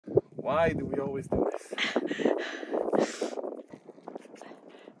Why do we always do this?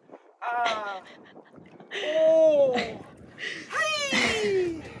 Ah! Oh!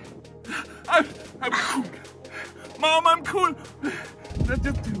 Hey! I'm cool. Mom, I'm cool. Let's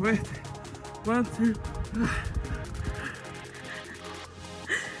just do it. 1, 2.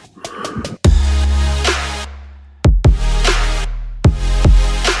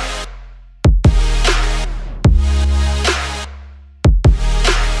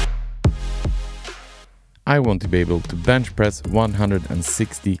 I want to be able to bench press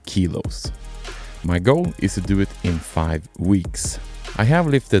 160 kilos. My goal is to do it in 5 weeks. I have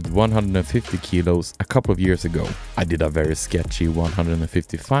lifted 150 kilos a couple of years ago. I did a very sketchy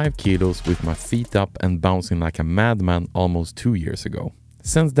 155 kilos with my feet up and bouncing like a madman almost 2 years ago.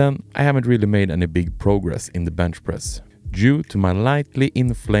 Since then, I haven't really made any big progress in the bench press. Due to my lightly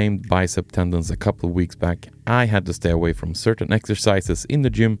inflamed bicep tendons a couple of weeks back, I had to stay away from certain exercises in the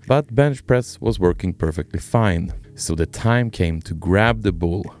gym, but bench press was working perfectly fine. So the time came to grab the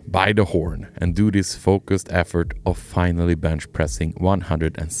bull by the horn and do this focused effort of finally bench pressing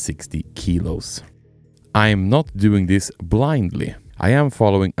 160 kilos. I am not doing this blindly. I am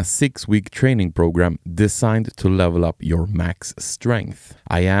following a 6-week training program designed to level up your max strength.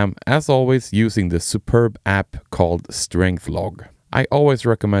 I am, as always, using the superb app called Strength Log. I always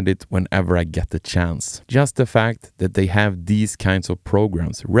recommend it whenever I get the chance. Just the fact that they have these kinds of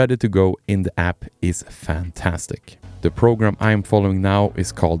programs ready to go in the app is fantastic. The program I am following now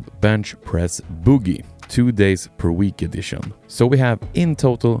is called Bench Press Boogie, 2 days per week edition. So we have in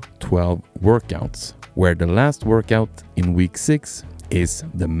total 12 workouts, where the last workout in week 6 is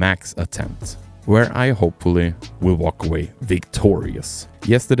the max attempt, where I hopefully will walk away victorious.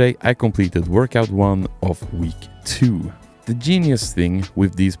 Yesterday I completed workout 1 of week 2. The genius thing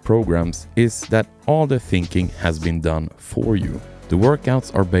with these programs is that all the thinking has been done for you. The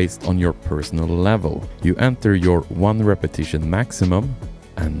workouts are based on your personal level. You enter your 1 repetition maximum,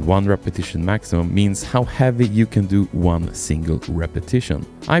 and 1 repetition maximum means how heavy you can do 1 single repetition.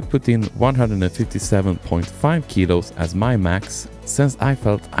 I put in 157.5 kilos as my max, since I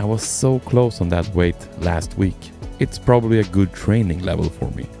felt I was so close on that weight last week. It's probably a good training level for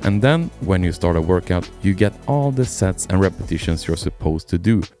me. And then when you start a workout, you get all the sets and repetitions you're supposed to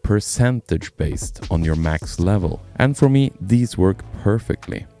do, percentage based on your max level. And for me, these work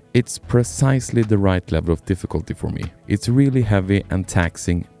perfectly. It's precisely the right level of difficulty for me. It's really heavy and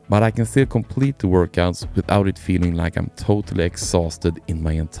taxing, but I can still complete the workouts without it feeling like I'm totally exhausted in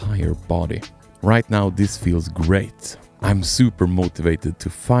my entire body. Right now, this feels great. I'm super motivated to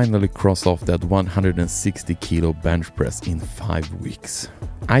finally cross off that 160 kilo bench press in 5 weeks.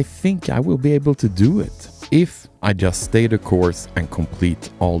 I think I will be able to do it if I just stay the course and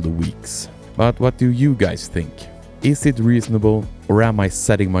complete all the weeks. But what do you guys think? Is it reasonable, or am I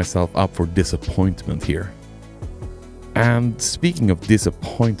setting myself up for disappointment here? And speaking of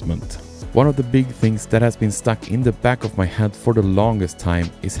disappointment, one of the big things that has been stuck in the back of my head for the longest time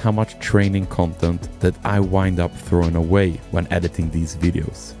is how much training content that I wind up throwing away when editing these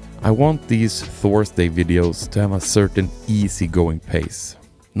videos. I want these Thursday videos to have a certain easygoing pace,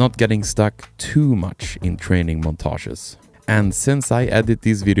 not getting stuck too much in training montages. And since I edit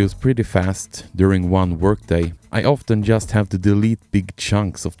these videos pretty fast during one workday, I often just have to delete big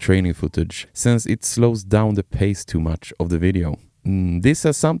chunks of training footage, since it slows down the pace too much of the video. This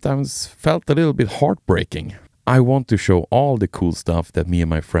has sometimes felt a little bit heartbreaking. I want to show all the cool stuff that me and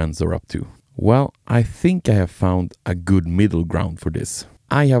my friends are up to. Well, I think I have found a good middle ground for this.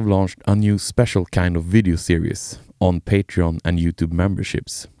 I have launched a new special kind of video series on Patreon and YouTube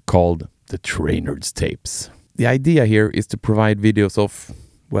memberships called the Trainerds Tapes. The idea here is to provide videos of,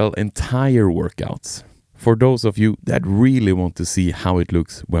 well, entire workouts for those of you that really want to see how it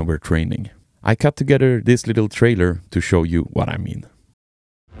looks when we're training. I cut together this little trailer to show you what I mean.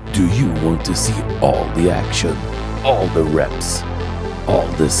 Do you want to see all the action, all the reps, all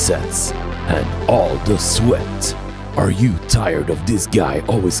the sets, and all the sweat? Are you tired of this guy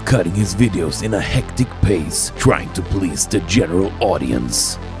always cutting his videos in a hectic pace, trying to please the general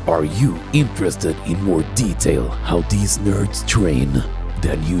audience? Are you interested in more detail how these nerds train?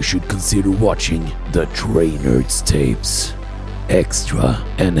 Then you should consider watching the Trainerds Tapes. Extra,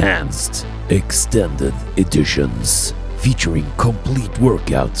 enhanced, extended editions, featuring complete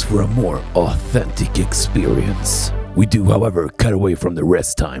workouts for a more authentic experience. We do, however, cut away from the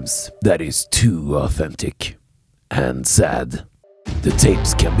rest times that is too authentic and sad. The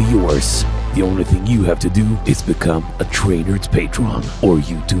tapes can be yours. The only thing you have to do is become a Trainerds patron or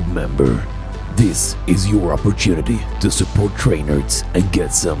YouTube member. This is your opportunity to support Trainerds and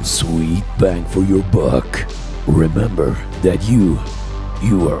get some sweet bang for your buck. Remember that you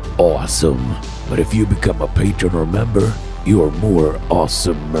you are awesome. But if you become a patron or member, you are more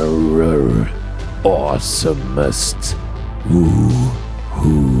awesomer. Awesomest. Ooh.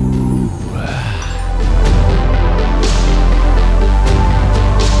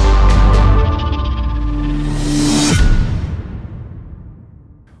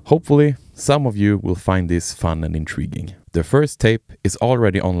 Hopefully, some of you will find this fun and intriguing. The first tape is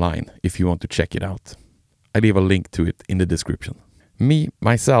already online if you want to check it out. I leave a link to it in the description.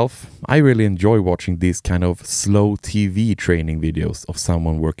 Myself, I really enjoy watching these kind of slow TV training videos of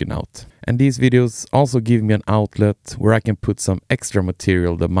someone working out. And these videos also give me an outlet where I can put some extra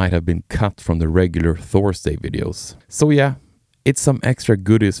material that might have been cut from the regular Thursday videos. So yeah, it's some extra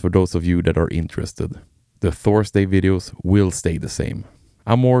goodies for those of you that are interested. The Thursday videos will stay the same.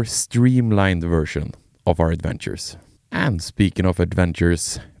 A more streamlined version of our adventures. And speaking of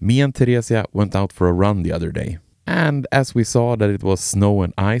adventures, me and Teresia went out for a run the other day. And as we saw that it was snow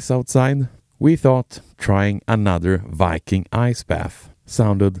and ice outside, we thought trying another Viking Ice Bath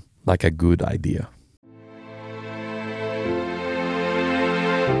sounded like a good idea.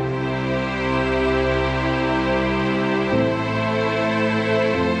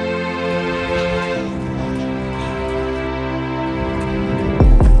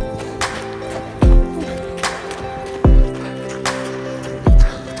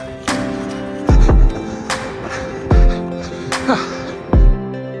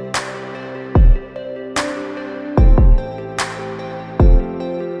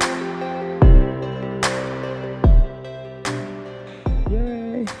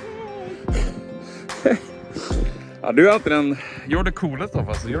 Ja, du är alltid den, you're the coolest of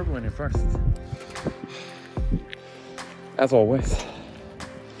us, so you're going in first. As always.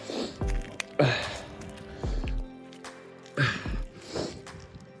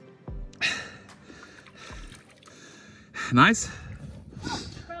 Nice.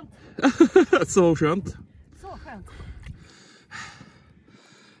 Skönt. Så skönt. Så skönt.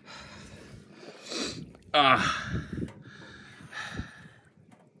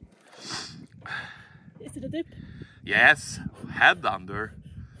 Is it a dip? Yes, head under.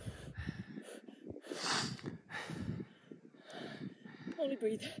 Only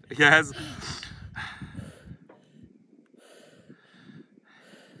breathe. Yes.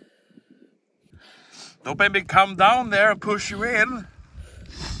 Don't make me come down there and push you in.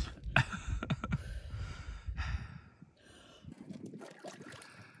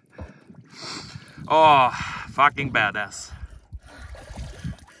 Oh, fucking badass.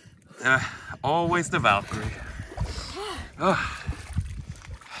 Always the Valkyrie.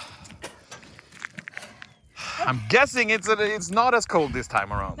 I'm guessing it's not as cold this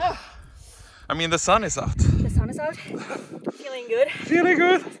time around. No. I mean, the sun is out. The sun is out. Feeling good. Feeling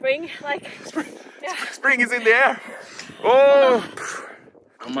good. Spring, like. Yeah. Spring is in the air. Oh,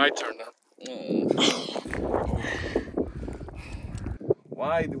 my turn now.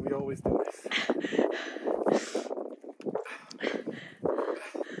 Why do we always do this?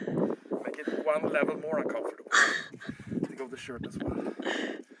 Make it one level more uncomfortable. Take off the shirt as well.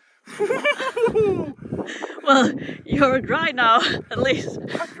 Well, you're dry now, at least.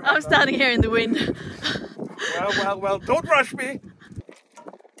 I'm standing here in the wind. Well, don't rush me.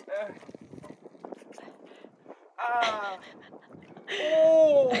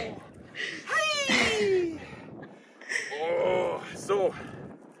 Oh! Hey! Oh, so.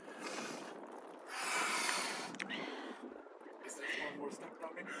 Is there one more step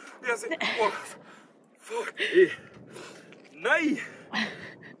down here? Yes, it was. Fuck me. Nej!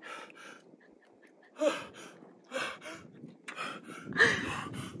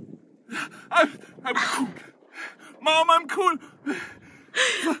 I'm cool. Mom, I'm cool.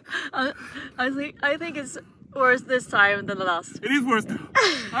 I think it's worse this time than the last. It is worse now.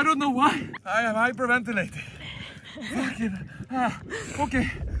 I don't know why. I am hyperventilating. Fucking. Okay,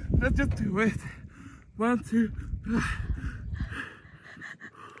 let's just do it. 1, 2.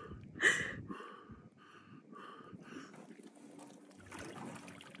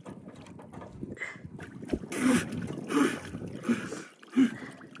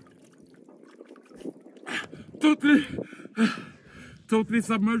 Totally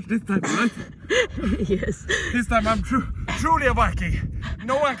submerged this time, right? Yes. This time I'm truly a Viking.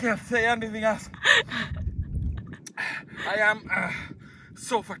 No one can say anything else. I am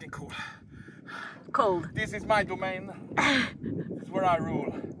so fucking cool. Cold. This is my domain. This is where I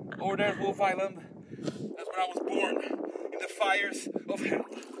rule. Over there's Wolf Island. That's where I was born. In the fires of hell.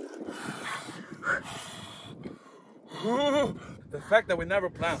 The fact that we never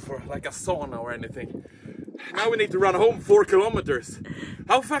planned for like a sauna or anything. Now we need to run home 4 kilometers.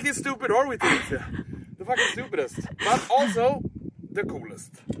 How fucking stupid are we, Teresia? The fucking stupidest. But also, the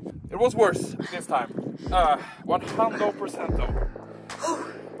coolest. It was worse this time. 100% though.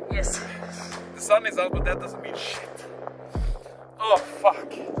 Yes. The sun is out, but that doesn't mean shit. Oh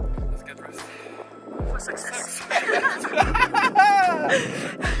fuck. Let's get dressed. For success.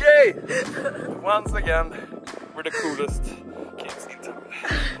 Yay! Once again, we're the coolest kids in town.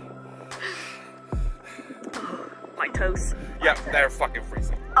 My toes. Yeah, they're fucking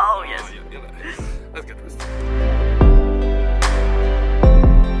freezing. Oh yes. Yeah. Let's get dressed.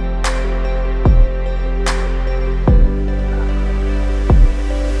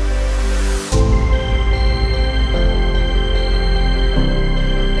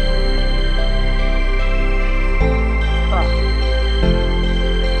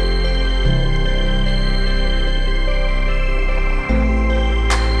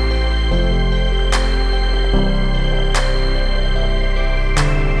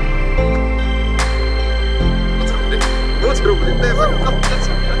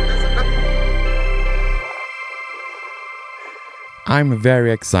 I'm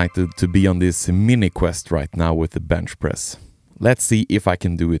very excited to be on this mini quest right now with the bench press. Let's see if I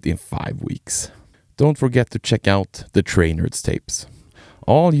can do it in 5 weeks. Don't forget to check out the Trainerds Tapes.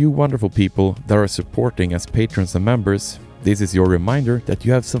 All you wonderful people that are supporting as patrons and members, this is your reminder that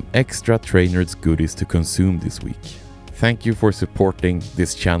you have some extra Trainerds goodies to consume this week. Thank you for supporting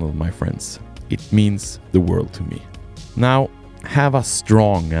this channel, my friends. It means the world to me. Now, have a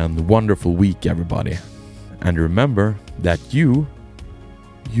strong and wonderful week, everybody. And remember that you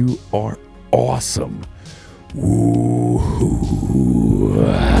are awesome. Woo-hoo.